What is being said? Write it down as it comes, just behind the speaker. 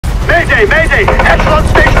Mayday! Mayday! Echelon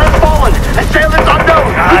station has fallen! Assailants unknown!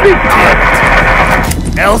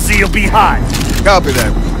 LZ will be hot! Copy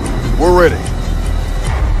that. We're ready.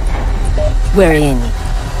 We're in.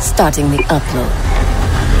 Starting the upload.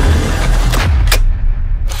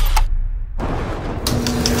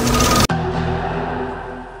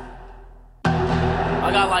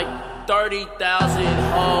 I got like 30,000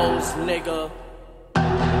 hoes, nigga. I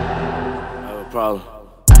have a problem.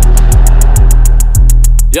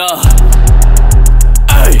 Yeah.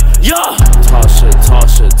 Hey, yeah. Talk shit,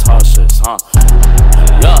 huh?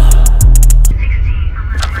 Yeah.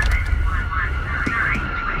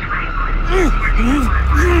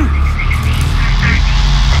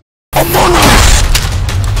 Among Us!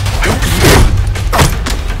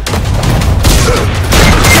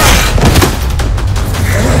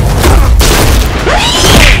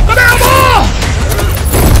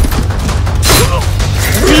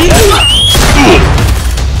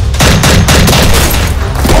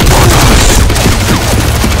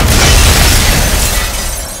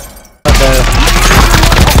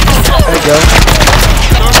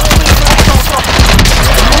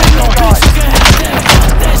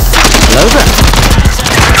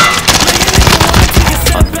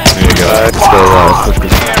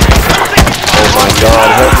 Oh my god,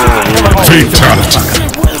 help me. Fatality.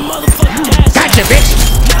 Gotcha, bitch!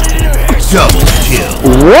 Double kill.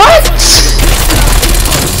 What?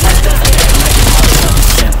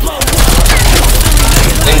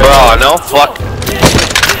 Bro, no, fuck.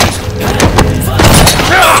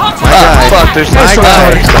 Fuck, there's no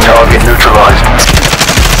guy. They'll all get neutralized.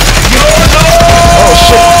 Oh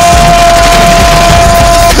shit.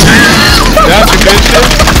 That's a good shit.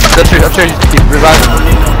 Upstairs, revive him.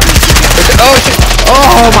 Oh shit!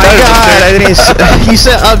 Oh my god! I didn't. He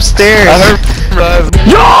said upstairs. I heard revive.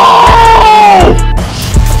 Yo!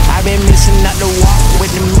 I've been missing out the walk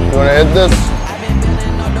with them. You wanna hit this?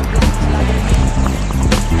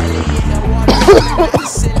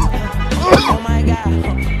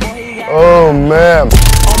 Oh man!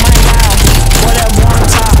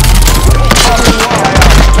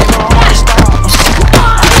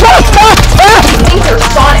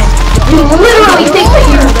 You literally think that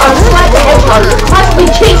you are Sonic the Hedgehog, possibly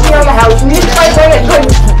chasing around the house, and you try to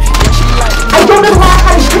I don't know the last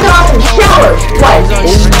time you took it off in the shower. What?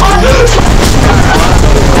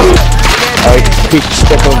 I keep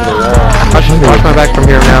step over the wall. Watch my back from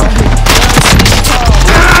here now.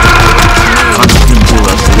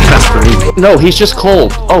 No, he's just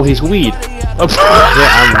cold. Oh, he's weed. Yeah,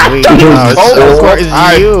 I'm weed. Oh,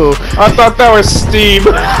 it's you. I thought that was Steve.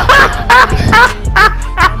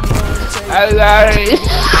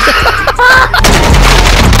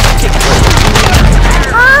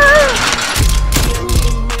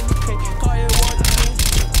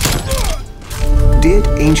 Did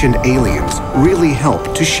ancient aliens really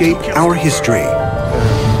help to shape our history?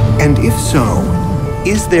 And if so,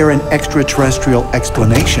 is there an extraterrestrial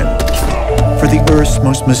explanation for the Earth's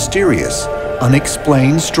most mysterious,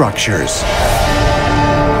 unexplained structures?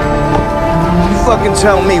 You fucking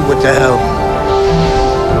tell me what the hell.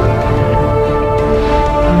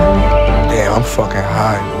 Damn, I'm fucking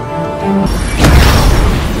high, boy.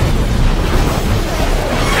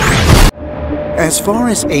 As far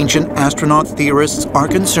as ancient astronaut theorists are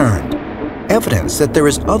concerned, evidence that there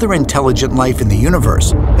is other intelligent life in the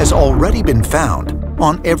universe has already been found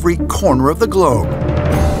on every corner of the globe.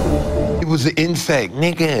 It was an insect,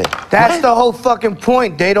 nigga. That's the whole fucking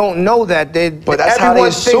point. They don't know that. But that's how they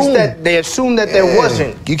assume. They assume that there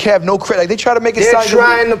wasn't. You can't have no credit. Like, they try to make it They're sound.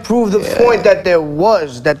 trying to prove the point that there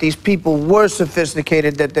was, that these people were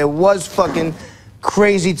sophisticated, that there was fucking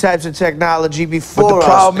crazy types of technology before us. But the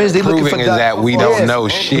problem is they looking for Proving is that we don't know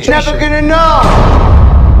shit. You're never gonna know.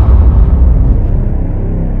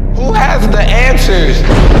 Who has the answers?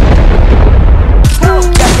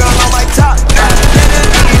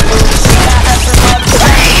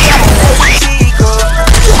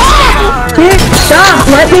 Stop!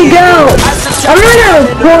 Let me go! I'm gonna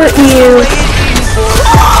report you!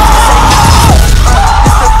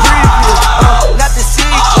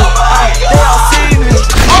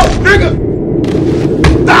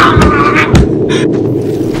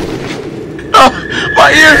 My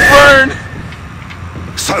ears burn!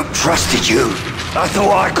 So trusted you. I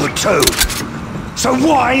thought I could too. So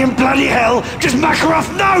why in bloody hell does Makarov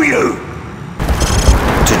know you?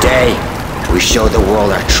 Today, we show the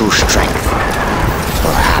world our true strength.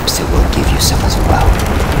 Perhaps it will give you some as well.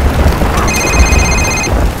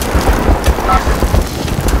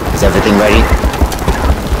 Is everything ready?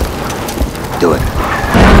 Do it.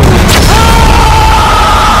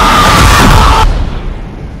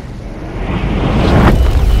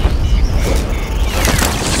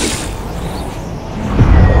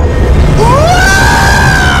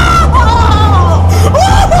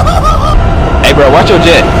 bro. Watch your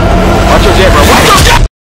jet. Watch your jet, bro. Watch your jet!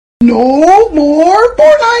 No more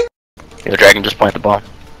Fortnite! The dragon just planted the bomb.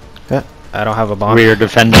 Yeah, I don't have a bomb. We are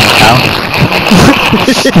defending the town.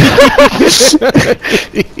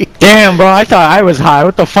 Damn, bro, I thought I was high.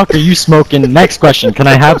 What the fuck are you smoking? Next question, can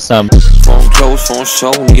I have some? Phone close, phone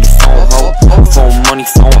show, need a phone hoe. Phone money,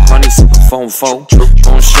 phone honey, sippin' phone foe.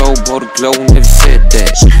 Phone show, blow the glow, never said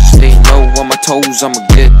that. Stay low on my toes, I'ma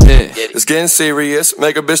get there. It's getting serious,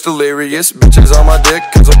 make a bitch delirious. Bitches on my dick,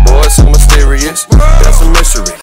 cause a boy so mysterious. That's a mystery.